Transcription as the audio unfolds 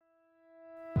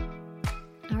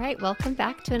All right, welcome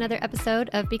back to another episode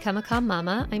of Become a Calm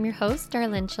Mama. I'm your host,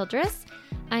 Darlene Childress.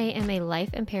 I am a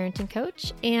life and parenting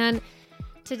coach, and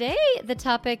today the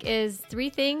topic is 3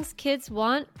 things kids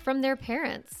want from their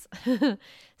parents.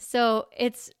 So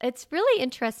it's really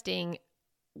interesting.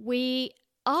 We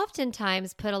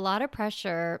oftentimes put a lot of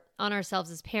pressure on ourselves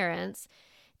as parents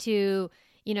to,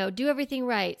 do everything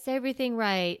right, say everything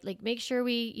right, like make sure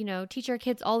we, teach our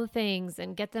kids all the things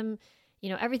and get them,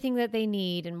 everything that they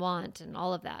need and want and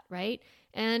all of that, right?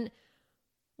 And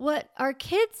what our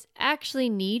kids actually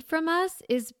need from us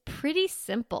is pretty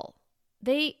simple.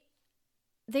 They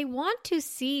want to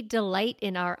see delight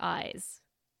in our eyes.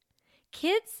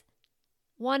 Kids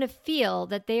want to feel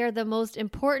that they are the most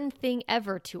important thing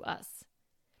ever to us.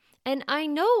 And I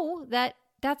know that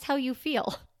that's how you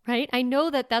feel, right? I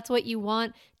know that that's what you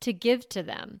want to give to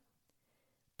them.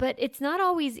 But it's not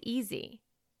always easy.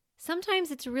 Sometimes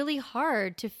it's really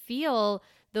hard to feel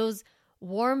those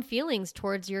warm feelings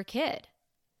towards your kid.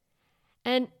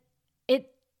 And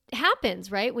it happens,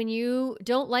 right? When you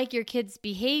don't like your kid's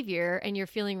behavior and you're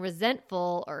feeling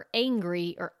resentful or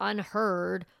angry or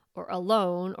unheard or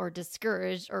alone or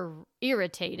discouraged or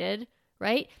irritated,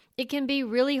 right? It can be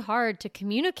really hard to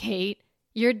communicate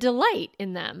your delight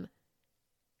in them.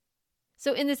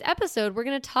 So in this episode, we're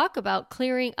going to talk about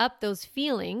clearing up those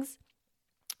feelings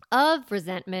of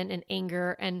resentment and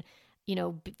anger and,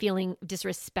 feeling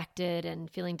disrespected and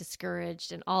feeling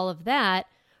discouraged and all of that.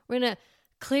 We're going to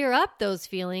clear up those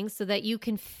feelings so that you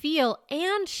can feel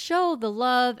and show the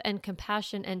love and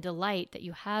compassion and delight that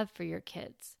you have for your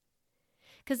kids.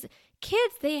 Because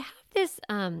kids, they have this,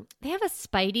 they have a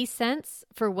spidey sense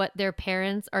for what their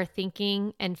parents are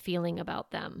thinking and feeling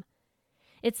about them.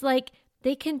 It's like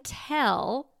they can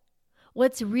tell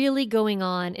what's really going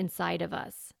on inside of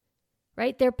us,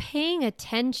 right? They're paying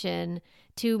attention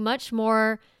to much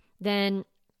more than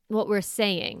what we're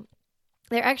saying.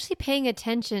 They're actually paying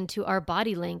attention to our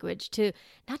body language, to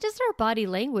not just our body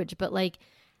language, but like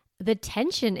the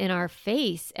tension in our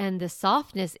face and the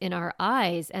softness in our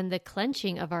eyes and the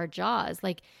clenching of our jaws.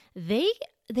 Like they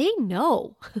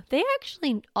know. They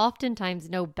actually oftentimes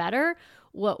know better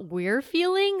what we're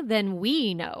feeling than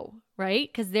we know, right?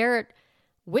 Because they're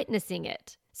witnessing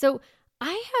it. So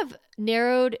I have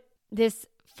narrowed this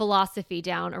philosophy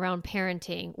down around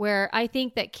parenting where I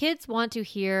think that kids want to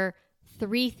hear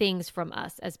 3 things from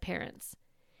us as parents.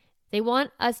 They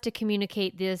want us to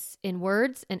communicate this in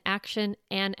words and action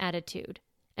and attitude.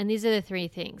 And these are the 3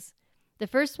 things. The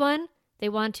first one, they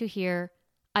want to hear,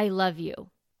 I love you.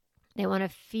 They want to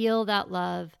feel that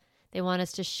love. They want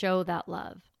us to show that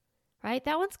love, right?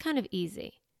 That one's kind of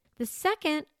easy. The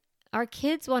second, our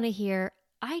kids want to hear,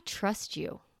 I trust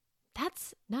you.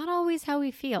 That's not always how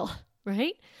we feel,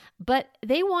 right? But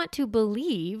they want to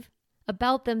believe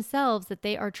about themselves that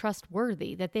they are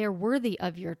trustworthy, that they are worthy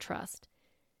of your trust,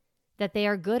 that they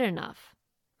are good enough,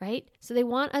 right? So they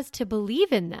want us to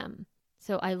believe in them.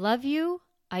 So I love you,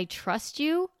 I trust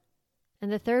you. And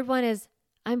the third one is,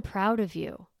 I'm proud of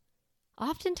you.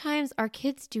 Oftentimes our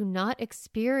kids do not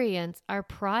experience our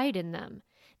pride in them.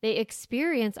 They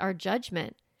experience our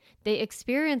judgment. They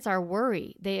experience our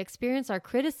worry. They experience our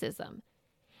criticism.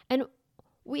 And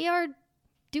we are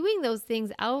doing those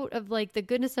things out of like the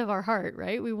goodness of our heart,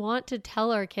 right? We want to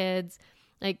tell our kids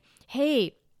like,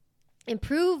 hey,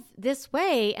 improve this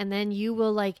way and then you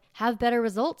will like have better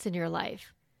results in your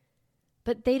life.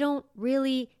 But they don't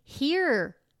really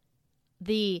hear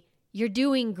the you're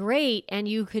doing great and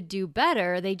you could do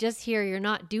better. They just hear you're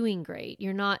not doing great.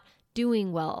 You're not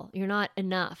doing well. You're not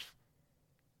enough.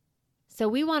 So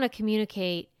we want to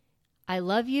communicate, I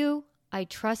love you, I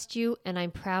trust you, and I'm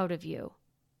proud of you.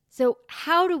 So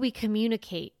how do we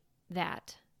communicate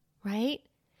that, right?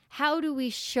 How do we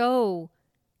show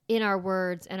in our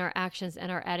words and our actions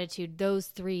and our attitude those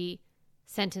 3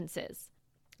 sentences?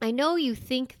 I know you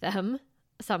think them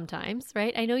sometimes,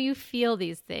 right? I know you feel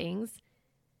these things.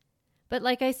 But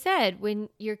like I said, when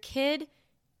your kid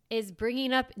is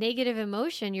bringing up negative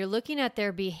emotion, you're looking at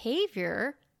their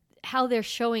behavior, how they're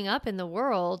showing up in the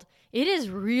world, it is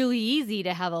really easy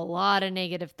to have a lot of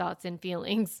negative thoughts and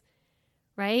feelings,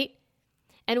 right?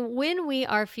 And when we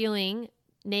are feeling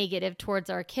negative towards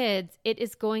our kids, it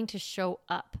is going to show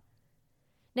up.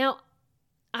 Now,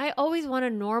 I always want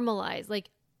to normalize, like,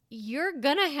 you're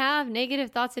going to have negative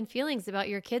thoughts and feelings about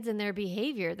your kids and their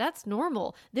behavior. That's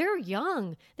normal. They're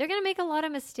young. They're going to make a lot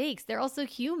of mistakes. They're also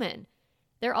human.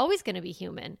 They're always going to be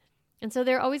human. And so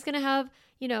they're always going to have,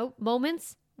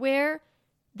 moments where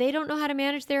they don't know how to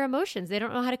manage their emotions. They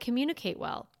don't know how to communicate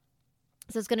well.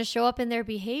 So it's going to show up in their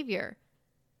behavior.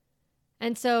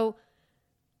 And so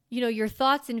your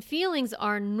thoughts and feelings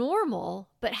are normal,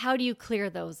 but how do you clear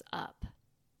those up,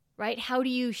 right? How do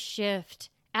you shift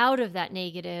out of that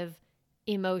negative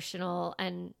emotional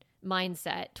and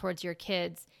mindset towards your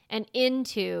kids and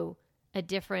into a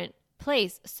different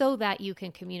place so that you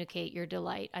can communicate your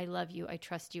delight? I love you. I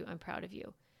trust you. I'm proud of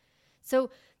you.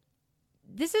 So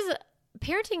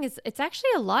parenting it's actually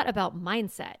a lot about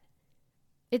mindset.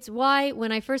 It's why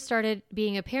when I first started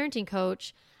being a parenting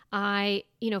coach, I,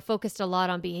 focused a lot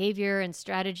on behavior and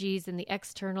strategies and the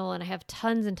external, and I have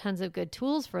tons and tons of good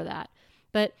tools for that.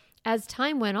 But as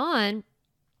time went on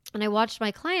and I watched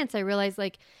my clients, I realized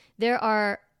there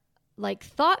are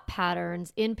thought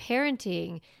patterns in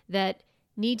parenting that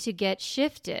need to get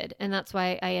shifted. And that's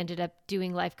why I ended up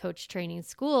doing life coach training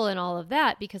school and all of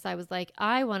that, because I was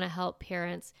I want to help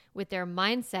parents with their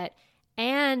mindset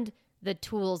and the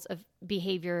tools of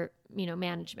behavior,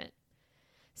 management.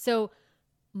 So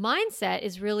mindset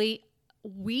is really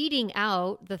weeding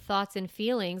out the thoughts and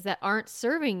feelings that aren't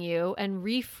serving you and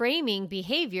reframing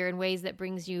behavior in ways that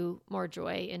brings you more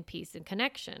joy and peace and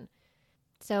connection.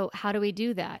 So how do we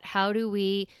do that? How do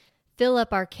we fill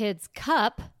up our kids'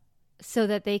 cup so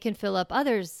that they can fill up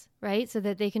others, right? So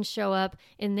that they can show up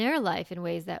in their life in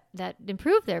ways that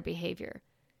improve their behavior.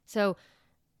 So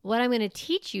what I'm going to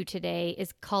teach you today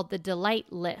is called the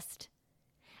delight list.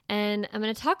 And I'm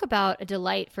going to talk about a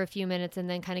delight for a few minutes and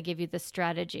then kind of give you the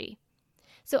strategy.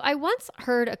 So I once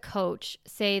heard a coach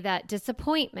say that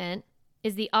disappointment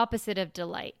is the opposite of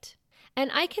delight.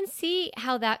 And I can see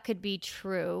how that could be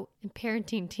true in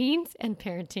parenting teens and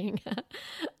parenting.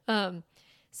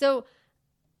 So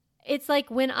it's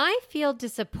when I feel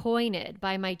disappointed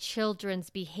by my children's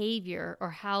behavior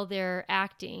or how they're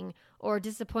acting, or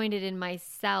disappointed in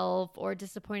myself or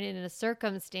disappointed in a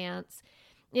circumstance,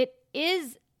 it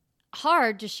is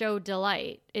hard to show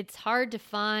delight. It's hard to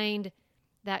find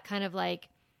that kind of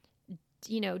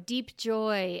deep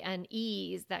joy and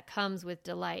ease that comes with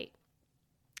delight.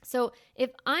 So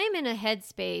if I'm in a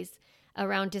headspace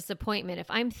around disappointment, if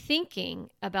I'm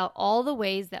thinking about all the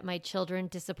ways that my children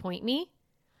disappoint me,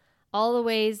 all the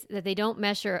ways that they don't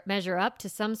measure up to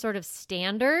some sort of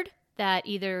standard that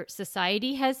either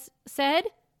society has said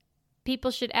people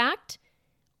should act,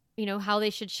 how they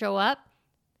should show up.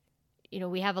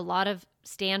 We have a lot of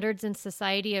standards in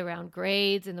society around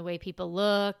grades and the way people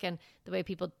look and the way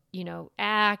people,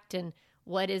 act and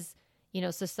what is,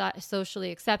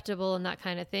 socially acceptable and that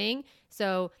kind of thing.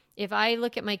 So if I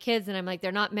look at my kids and I'm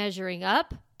they're not measuring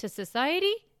up to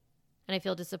society and I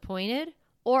feel disappointed,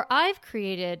 or I've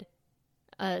created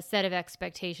a set of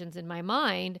expectations in my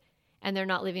mind and they're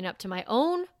not living up to my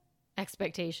own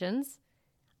expectations,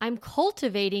 I'm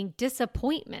cultivating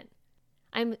disappointment.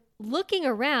 I'm looking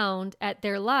around at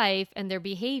their life and their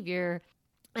behavior,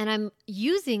 and I'm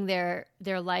using their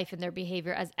life and their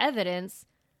behavior as evidence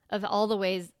of all the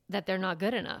ways that they're not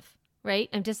good enough, right?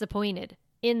 I'm disappointed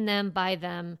in them, by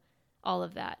them, all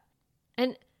of that.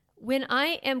 And when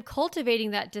I am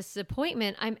cultivating that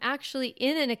disappointment, I'm actually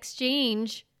in an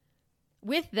exchange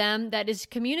with them that is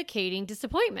communicating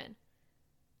disappointment.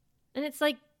 And it's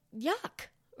yuck,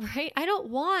 right? I don't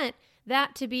want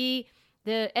that to be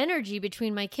the energy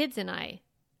between my kids and I.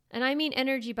 And I mean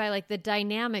energy by the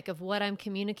dynamic of what I'm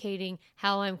communicating,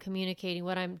 how I'm communicating,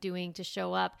 what I'm doing to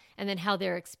show up, and then how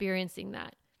they're experiencing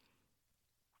that.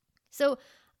 So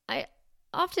I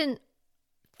often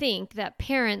think that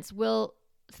parents will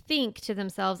think to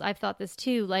themselves, I've thought this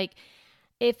too,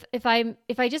 if I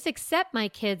just accept my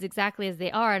kids exactly as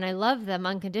they are and I love them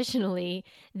unconditionally,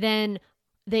 then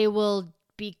they will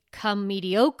become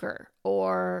mediocre,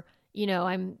 or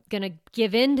I'm going to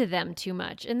give in to them too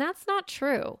much. And that's not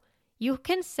true. You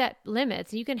can set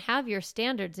limits, you can have your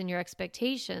standards and your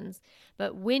expectations,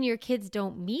 but when your kids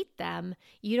don't meet them,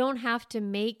 you don't have to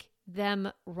make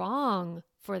them wrong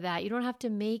for that. You don't have to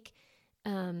make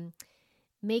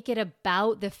it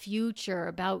about the future,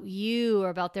 about you, or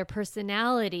about their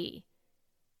personality.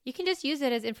 You can just use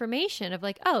it as information of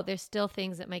there's still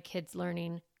things that my kid's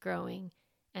learning, growing,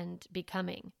 and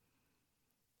becoming.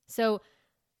 So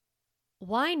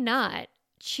why not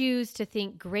choose to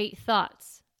think great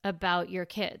thoughts about your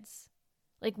kids?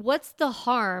 What's the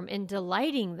harm in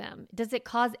delighting them? Does it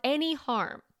cause any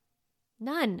harm?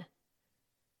 None.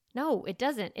 No, it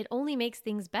doesn't. It only makes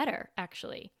things better,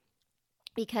 actually.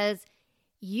 Because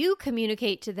you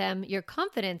communicate to them your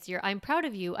confidence, your I'm proud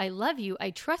of you, I love you,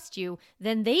 I trust you,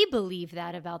 then they believe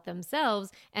that about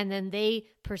themselves, and then they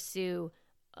pursue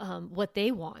what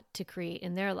they want to create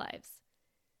in their lives.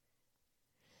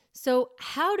 So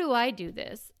how do I do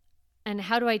this? And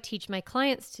how do I teach my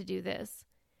clients to do this?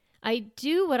 I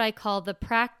do what I call the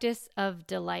practice of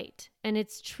delight. And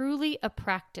it's truly a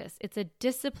practice. It's a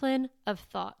discipline of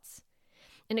thoughts.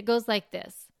 And it goes like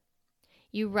this.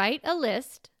 You write a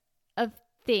list of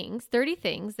things, 30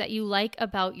 things that you like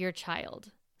about your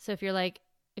child. So if you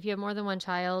have more than one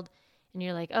child and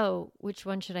you're like, oh, which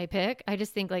one should I pick? I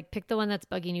just think like pick the one that's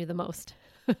bugging you the most.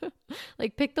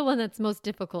 Like pick the one that's most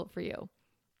difficult for you.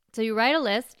 So you write a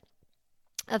list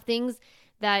of things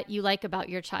that you like about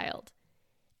your child.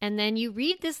 And then you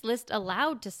read this list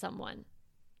aloud to someone,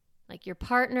 like your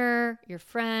partner, your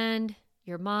friend,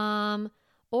 your mom,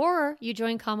 or you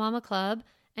join Calm Mama Club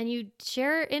and you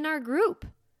share it in our group,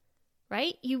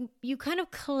 right? You kind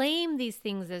of claim these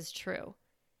things as true.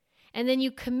 And then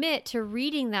you commit to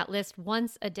reading that list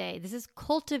once a day. This is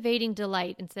cultivating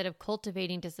delight instead of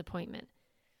cultivating disappointment.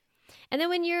 And then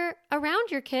when you're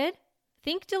around your kid,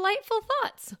 think delightful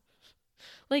thoughts.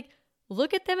 Like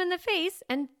look at them in the face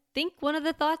and think one of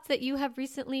the thoughts that you have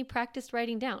recently practiced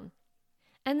writing down.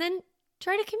 And then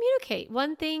try to communicate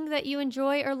one thing that you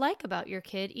enjoy or like about your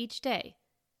kid each day.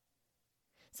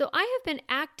 So I have been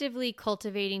actively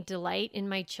cultivating delight in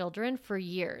my children for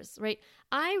years, right?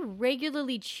 I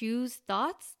regularly choose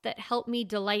thoughts that help me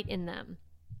delight in them.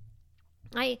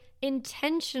 I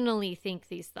intentionally think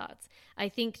these thoughts. I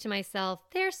think to myself,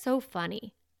 they're so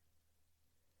funny.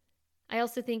 I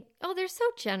also think, oh, they're so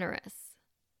generous.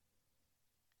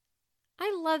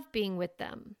 I love being with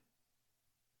them.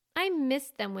 I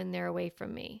miss them when they're away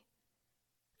from me.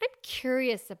 I'm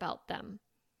curious about them.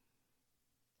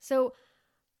 So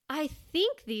I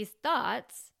think these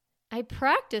thoughts, I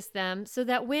practice them so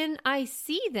that when I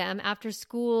see them after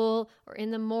school or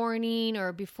in the morning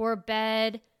or before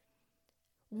bed,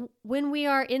 when we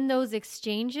are in those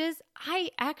exchanges, I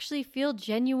actually feel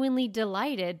genuinely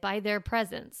delighted by their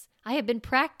presence. I have been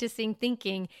practicing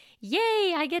thinking,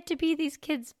 yay, I get to be these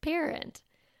kids' parent.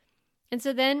 And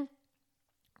so then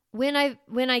when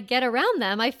I get around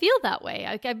them, I feel that way.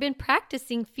 I've been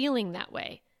practicing feeling that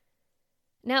way.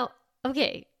 Now,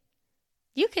 okay,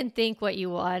 you can think what you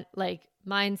want, like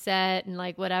mindset and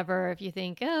like whatever. If you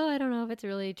think, oh, I don't know if it's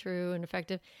really true and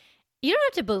effective. You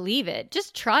don't have to believe it.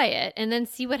 Just try it and then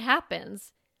see what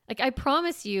happens. Like I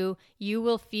promise you, you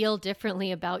will feel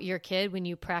differently about your kid when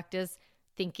you practice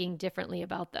thinking differently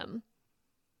about them.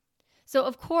 So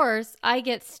of course, I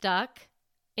get stuck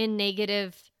in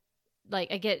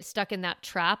I get stuck in that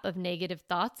trap of negative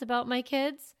thoughts about my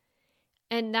kids.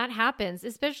 And that happens,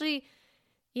 especially,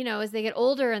 as they get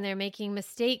older and they're making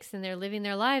mistakes and they're living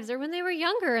their lives, or when they were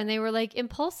younger and they were like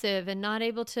impulsive and not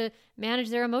able to manage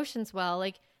their emotions well,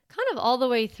 like kind of all the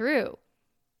way through.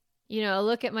 I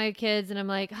look at my kids and I'm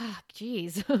like, oh,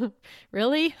 geez,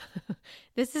 really?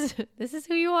 This is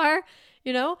who you are,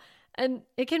 and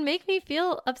it can make me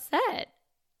feel upset.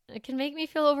 It can make me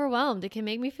feel overwhelmed. It can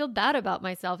make me feel bad about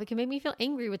myself. It can make me feel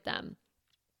angry with them.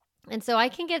 And so I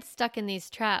can get stuck in these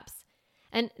traps.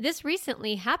 And this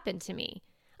recently happened to me.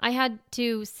 I had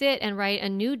to sit and write a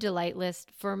new delight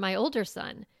list for my older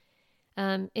son.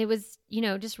 It was,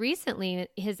 just recently,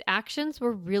 his actions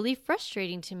were really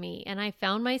frustrating to me. And I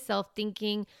found myself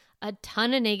thinking a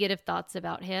ton of negative thoughts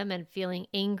about him and feeling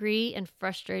angry and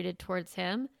frustrated towards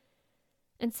him.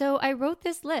 And so I wrote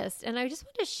this list and I just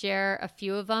want to share a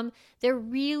few of them. They're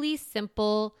really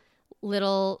simple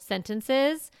little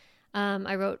sentences.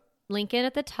 I wrote Lincoln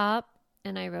at the top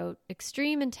and I wrote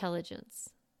extreme intelligence,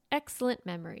 excellent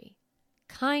memory,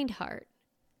 kind heart,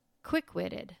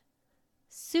 quick-witted,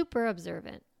 super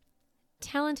observant,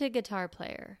 talented guitar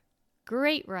player,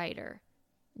 great writer,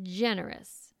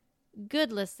 generous,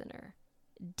 good listener,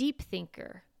 deep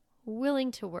thinker, willing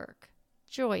to work,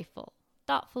 joyful,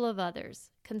 thoughtful of others,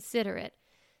 considerate.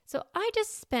 So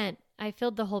I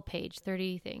filled the whole page,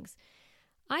 30 things.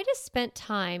 I just spent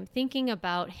time thinking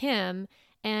about him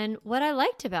and what I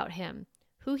liked about him,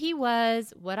 who he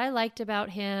was, what I liked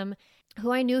about him,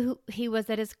 who I knew who he was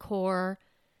at his core,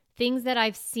 things that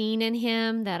I've seen in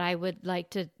him that I would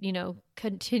like to,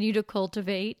 continue to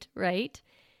cultivate, right?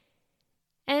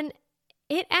 And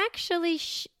it actually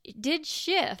did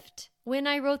shift when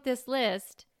I wrote this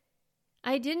list.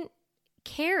 I didn't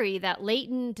carry that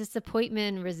latent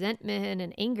disappointment, resentment,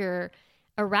 and anger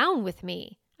around with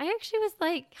me. I actually was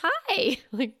like, hi,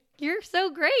 like, you're so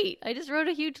great. I just wrote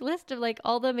a huge list of like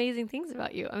all the amazing things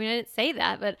about you. I mean, I didn't say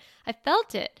that, but I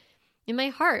felt it in my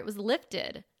heart. It was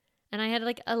lifted. And I had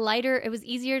like it was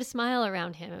easier to smile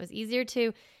around him. It was easier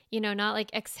to, not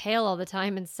like exhale all the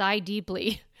time and sigh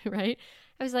deeply, right?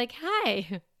 I was like,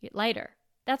 hi, lighter.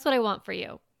 That's what I want for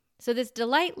you. So this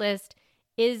delight list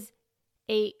is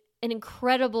an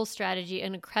incredible strategy,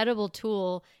 an incredible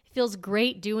tool. It feels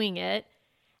great doing it.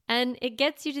 And it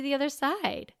gets you to the other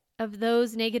side of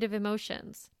those negative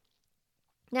emotions.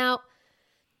 Now,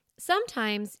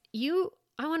 sometimes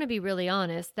I want to be really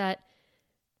honest that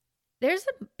there's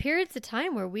some periods of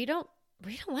time where we don't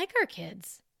like our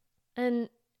kids. And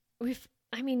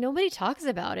nobody talks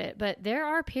about it, but there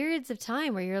are periods of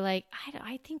time where you're like,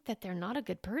 I think that they're not a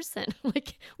good person.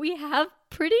 Like, we have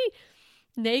pretty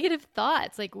negative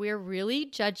thoughts. Like, we're really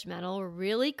judgmental. We're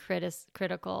really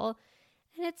critical.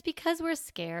 And it's because we're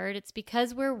scared. It's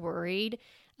because we're worried.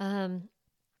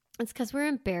 It's because we're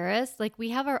embarrassed. Like, we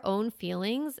have our own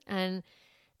feelings, and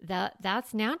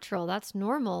that's natural. That's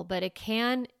normal. But it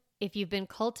can, if you've been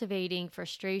cultivating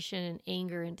frustration and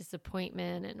anger and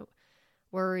disappointment and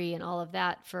worry and all of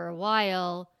that for a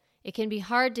while, it can be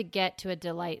hard to get to a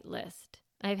delight list.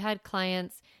 I've had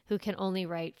clients who can only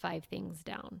write 5 things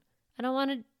down. I don't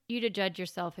want you to judge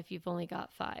yourself if you've only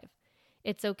got 5.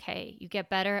 It's okay. You get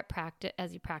better at practice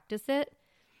as you practice it.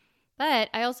 But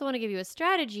I also want to give you a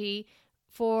strategy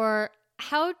for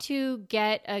how to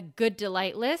get a good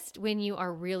delight list when you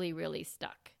are really, really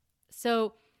stuck.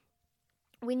 So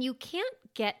when you can't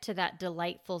get to that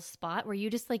delightful spot where you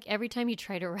just like every time you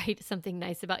try to write something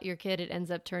nice about your kid, it ends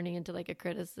up turning into like a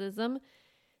criticism.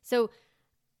 So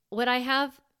what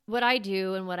I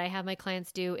do and what I have my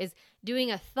clients do is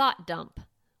doing a thought dump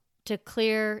to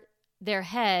clear their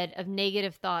head of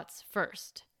negative thoughts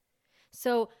first.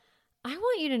 So I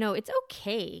want you to know it's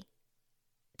okay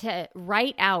to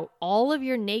write out all of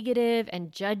your negative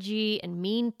and judgy and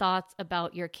mean thoughts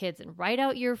about your kids, and write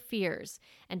out your fears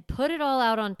and put it all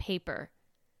out on paper.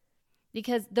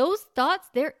 Because those thoughts,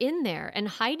 they're in there, and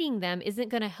hiding them isn't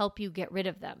going to help you get rid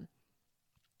of them.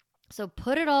 So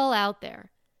put it all out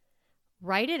there.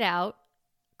 Write it out.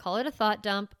 Call it a thought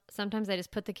dump. Sometimes I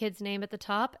just put the kid's name at the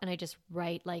top and I just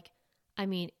write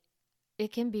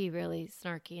it can be really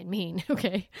snarky and mean,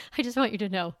 okay? I just want you to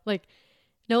know,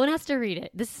 no one has to read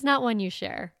it. This is not one you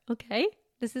share, okay?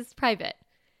 This is private.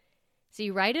 So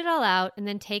you write it all out and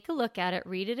then take a look at it,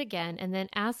 read it again, and then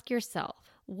ask yourself,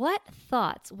 what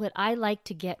thoughts would I like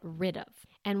to get rid of?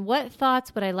 And what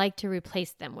thoughts would I like to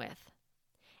replace them with?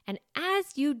 And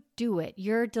as you do it,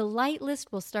 your delight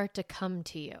list will start to come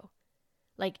to you.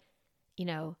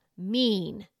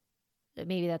 Mean.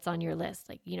 Maybe that's on your list.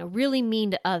 Really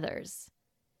mean to others.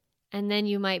 And then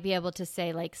you might be able to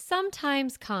say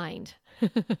sometimes kind.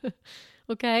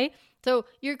 Okay? So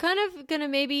you're kind of going to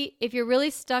maybe, if you're really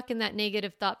stuck in that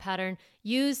negative thought pattern,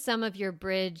 use some of your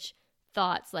bridge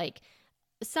thoughts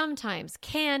sometimes,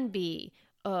 can be,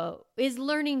 is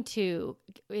learning to,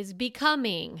 is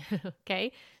becoming,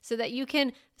 okay? So that you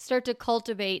can start to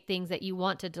cultivate things that you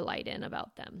want to delight in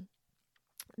about them.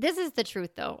 This is the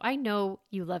truth though. I know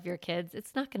you love your kids.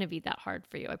 It's not going to be that hard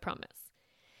for you, I promise.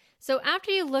 So after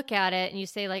you look at it and you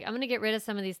say I'm going to get rid of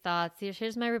some of these thoughts,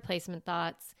 here's my replacement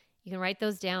thoughts. You can write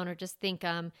those down or just think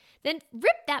them. Then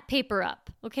rip that paper up,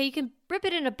 okay? You can rip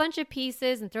it in a bunch of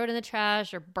pieces and throw it in the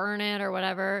trash or burn it or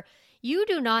whatever. You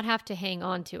do not have to hang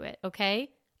on to it,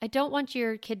 okay? I don't want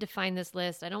your kid to find this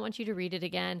list. I don't want you to read it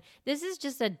again. This is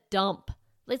just a dump.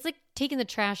 It's like taking the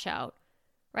trash out,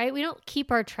 right? We don't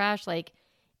keep our trash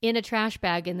in a trash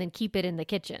bag and then keep it in the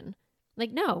kitchen.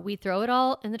 No, we throw it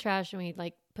all in the trash and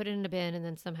we put it in a bin and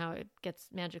then somehow it gets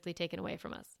magically taken away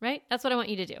from us, right? That's what I want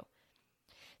you to do.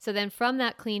 So then from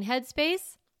that clean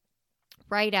headspace,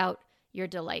 write out your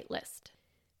delight list.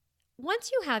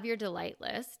 Once you have your delight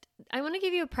list, I want to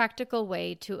give you a practical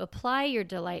way to apply your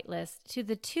delight list to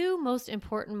the 2 most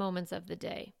important moments of the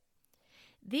day.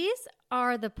 These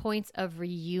are the points of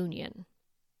reunion.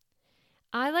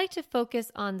 I like to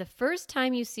focus on the first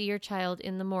time you see your child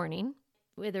in the morning,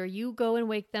 whether you go and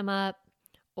wake them up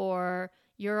or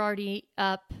you're already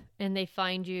up and they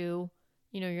find you,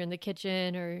 you're in the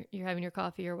kitchen or you're having your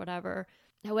coffee or whatever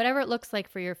it looks like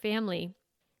for your family.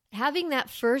 Having that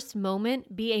first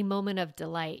moment be a moment of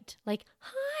delight.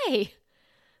 Hi,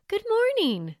 good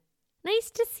morning.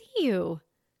 Nice to see you.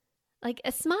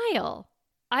 A smile.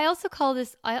 I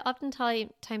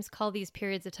oftentimes call these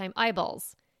periods of time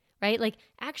eyeballs, right?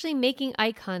 Actually making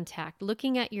eye contact,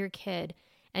 looking at your kid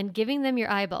and giving them your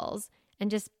eyeballs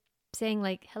and just saying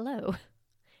hello,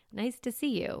 nice to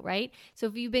see you, right? So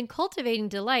if you've been cultivating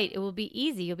delight, it will be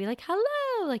easy. You'll be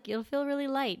hello, you'll feel really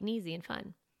light and easy and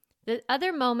fun. The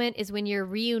other moment is when you're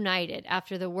reunited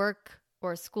after the work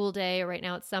or school day, or right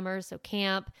now it's summer, so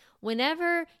camp.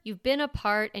 Whenever you've been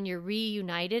apart and you're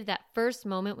reunited, that first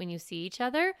moment when you see each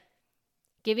other,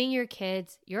 giving your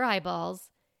kids your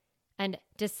eyeballs and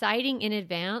deciding in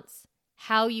advance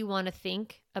how you want to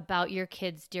think about your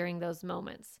kids during those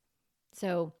moments.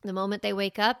 So the moment they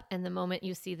wake up and the moment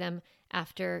you see them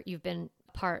after you've been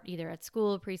apart, either at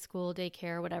school, preschool,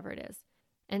 daycare, whatever it is.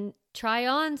 and try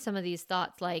on some of these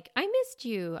thoughts like, I missed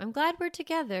you. I'm glad we're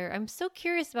together. I'm so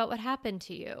curious about what happened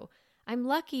to you. I'm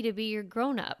lucky to be your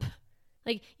grown-up.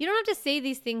 Like, you don't have to say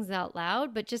these things out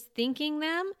loud, but just thinking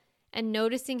them and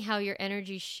noticing how your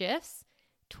energy shifts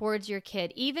towards your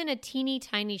kid, even a teeny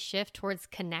tiny shift towards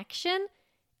connection,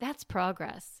 that's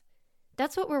progress.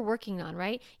 That's what we're working on,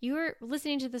 right? You are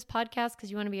listening to this podcast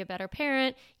because you want to be a better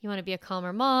parent. You want to be a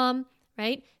calmer mom,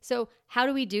 right? So how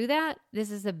do we do that? This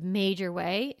is a major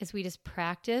way, is we just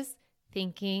practice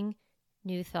thinking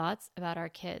new thoughts about our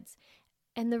kids.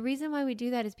 And the reason why we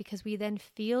do that is because we then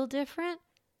feel different.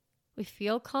 We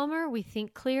feel calmer. We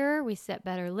think clearer. We set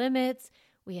better limits.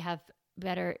 We have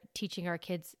better teaching our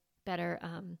kids better,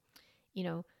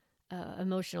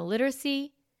 emotional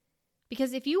literacy.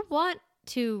 Because if you want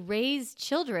to raise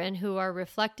children who are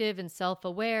reflective and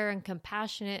self-aware and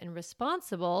compassionate and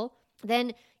responsible,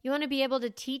 then you want to be able to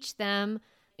teach them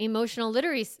emotional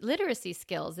literacy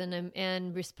skills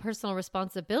and personal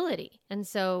responsibility. And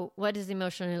so what does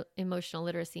emotional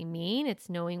literacy mean? It's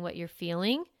knowing what you're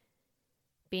feeling,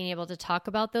 being able to talk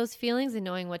about those feelings and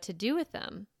knowing what to do with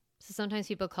them. So sometimes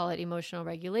people call it emotional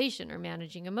regulation or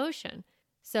managing emotion.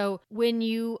 So when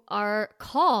you are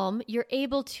calm, you're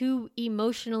able to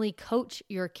emotionally coach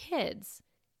your kids.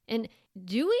 And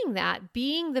doing that,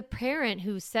 being the parent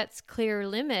who sets clear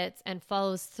limits and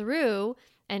follows through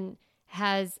and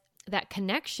has that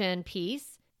connection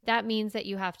piece, that means that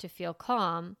you have to feel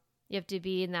calm. You have to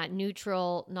be in that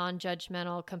neutral,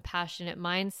 non-judgmental, compassionate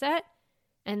mindset.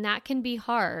 And that can be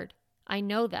hard. I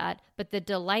know that. But the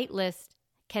Delight List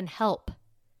can help.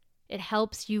 It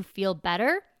helps you feel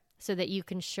better so that you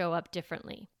can show up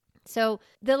differently. So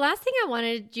the last thing I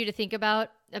wanted you to think about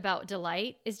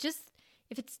delight is just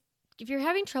if you're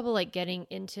having trouble like getting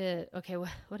into, okay,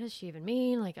 what does she even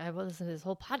mean? Like, I've listened to this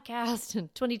whole podcast in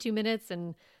 22 minutes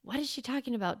and what is she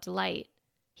talking about delight?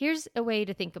 Here's a way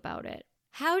to think about it.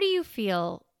 How do you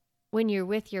feel when you're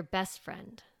with your best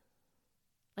friend?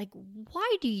 Like,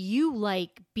 why do you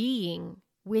like being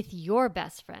with your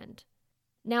best friend?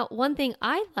 Now, one thing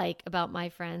I like about my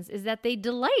friends is that they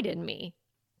delight in me.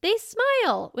 They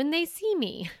smile when they see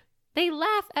me. They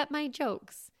laugh at my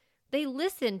jokes. They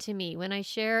listen to me when I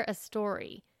share a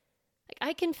story. Like,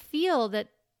 I can feel that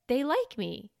they like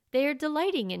me. They are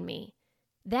delighting in me.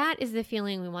 That is the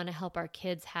feeling we want to help our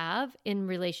kids have in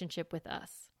relationship with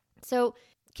us. So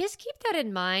just keep that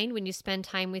in mind when you spend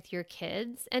time with your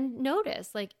kids and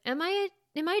notice, like, am I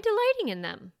delighting in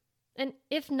them? And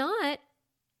if not,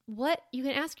 you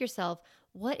can ask yourself,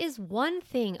 what is one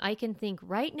thing I can think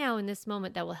right now in this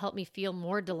moment that will help me feel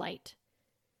more delight?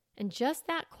 And just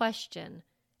that question,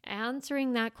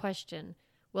 answering that question,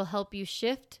 will help you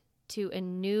shift to a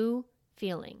new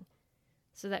feeling.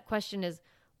 So that question is,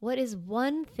 what is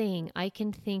one thing I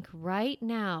can think right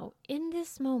now in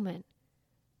this moment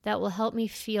that will help me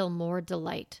feel more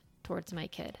delight towards my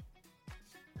kid?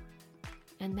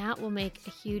 And that will make a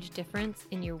huge difference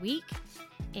in your week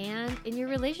and in your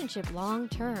relationship long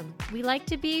term. We like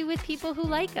to be with people who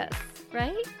like us,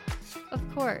 right?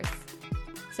 Of course.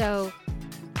 So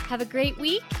have a great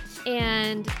week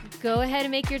and go ahead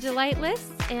and make your delight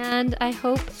list. And I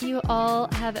hope you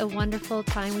all have a wonderful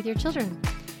time with your children.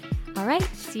 All right,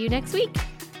 see you next week.